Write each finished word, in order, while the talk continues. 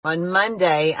On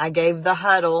Monday, I gave the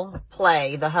huddle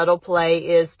play. The huddle play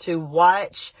is to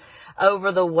watch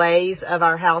over the ways of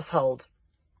our household.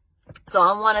 So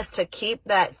I want us to keep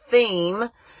that theme.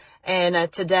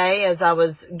 And today, as I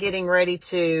was getting ready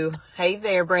to, hey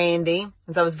there, Brandy,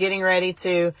 as I was getting ready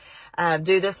to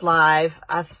do this live,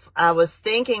 I was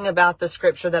thinking about the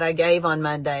scripture that I gave on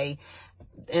Monday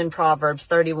in Proverbs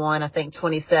 31, I think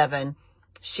 27.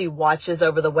 She watches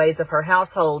over the ways of her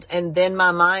household. And then my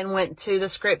mind went to the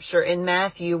scripture in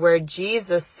Matthew where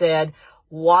Jesus said,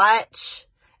 watch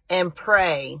and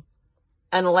pray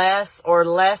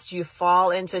lest you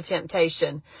fall into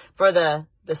temptation. For the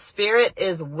spirit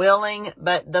is willing,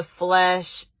 but the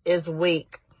flesh is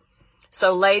weak.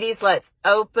 So ladies, let's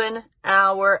open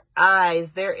our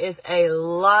eyes. There is a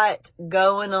lot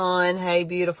going on. Hey,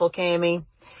 beautiful Cammie.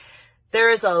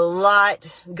 There is a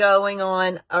lot going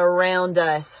on around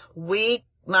us.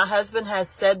 My husband has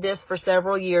said this for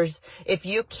several years. If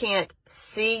you can't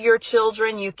see your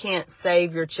children, you can't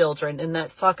save your children. And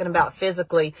that's talking about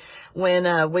physically.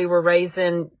 When we were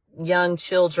raising young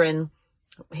children,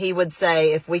 he would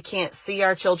say, if we can't see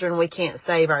our children, we can't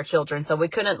save our children. So we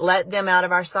couldn't let them out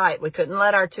of our sight. We couldn't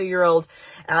let our 2-year-old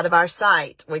out of our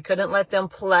sight. We couldn't let them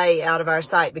play out of our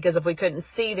sight, because if we couldn't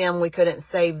see them, we couldn't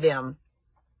save them.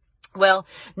 Well,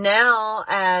 now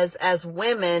as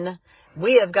women,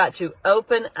 we have got to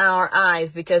open our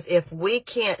eyes, because if we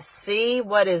can't see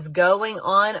what is going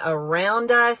on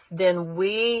around us, then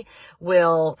we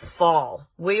will fall.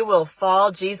 We will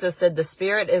fall. Jesus said the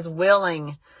spirit is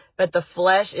willing, but the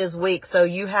flesh is weak. So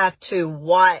you have to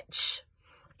watch.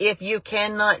 If you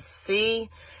cannot see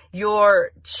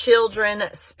your children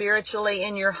spiritually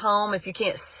in your home, if you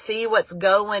can't see what's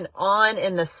going on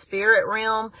in the spirit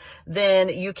realm, then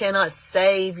you cannot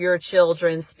save your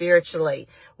children spiritually.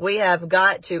 We have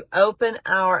got to open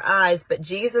our eyes. But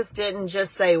Jesus didn't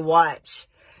just say watch.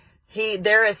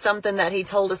 There is something that he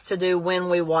told us to do when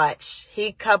we watch.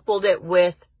 He coupled it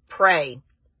with pray.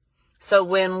 So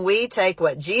when we take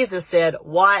what Jesus said,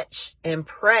 watch and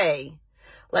pray,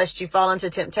 lest you fall into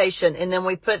temptation. And then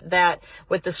we put that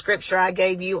with the scripture I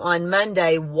gave you on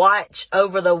Monday, watch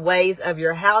over the ways of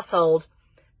your household,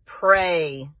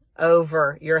 pray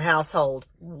over your household.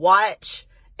 Watch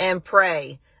and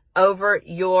pray over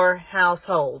your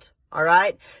household. All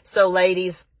right. So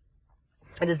ladies,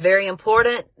 it is very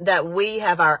important that we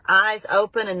have our eyes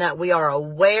open and that we are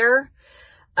aware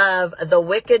of the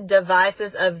wicked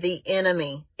devices of the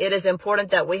enemy. It is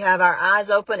important that we have our eyes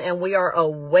open and we are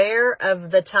aware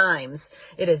of the times.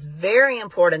 It is very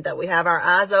important that we have our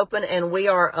eyes open and we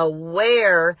are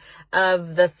aware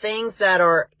of the things that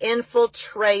are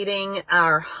infiltrating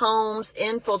our homes,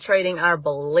 infiltrating our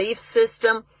belief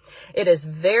system. It is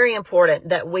very important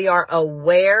that we are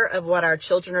aware of what our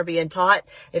children are being taught.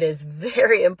 It is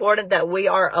very important that we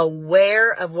are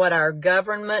aware of what our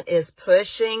government is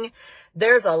pushing.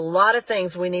 There's a lot of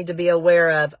things we need to be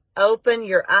aware of. Open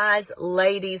your eyes,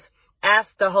 ladies.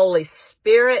 Ask the Holy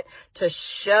Spirit to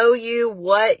show you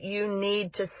what you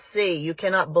need to see. You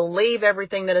cannot believe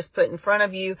everything that is put in front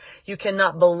of you. You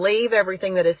cannot believe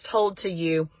everything that is told to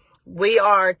you. We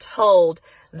are told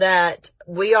that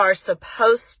we are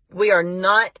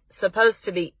not supposed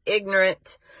to be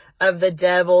ignorant of the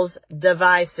devil's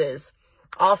devices.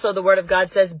 Also, the Word of God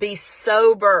says, be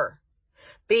sober,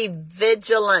 be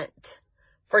vigilant.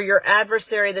 For your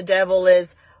adversary, the devil,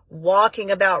 is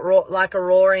walking about like a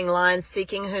roaring lion,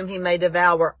 seeking whom he may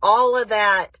devour. All of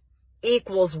that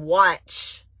equals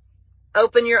watch.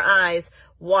 Open your eyes.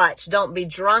 Watch. Don't be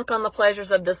drunk on the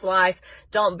pleasures of this life.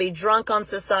 Don't be drunk on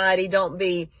society. Don't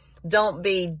be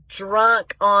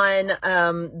drunk on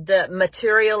the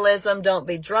materialism. Don't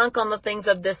be drunk on the things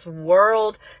of this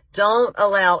world. Don't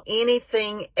allow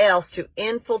anything else to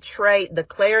infiltrate the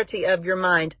clarity of your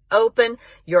mind. Open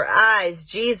your eyes.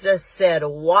 Jesus said,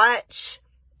 watch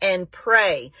and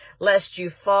pray lest you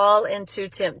fall into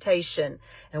temptation.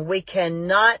 And we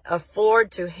cannot afford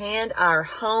to hand our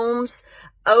homes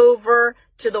over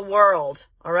to the world.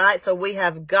 All right. So we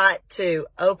have got to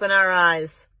open our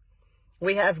eyes.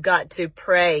 We have got to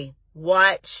pray,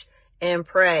 watch and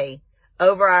pray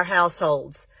over our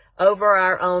households, over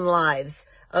our own lives,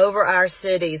 over our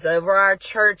cities, over our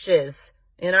churches,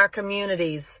 in our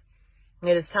communities.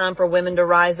 It is time for women to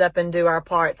rise up and do our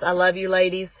parts. I love you,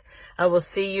 ladies. I will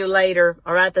see you later.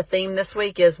 All right. The theme this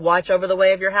week is watch over the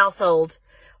way of your household.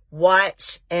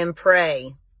 Watch and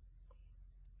pray,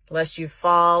 lest you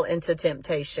fall into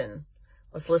temptation.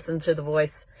 Let's listen to the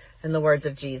voice and the words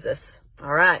of Jesus.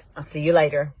 All right. I'll see you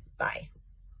later. Bye.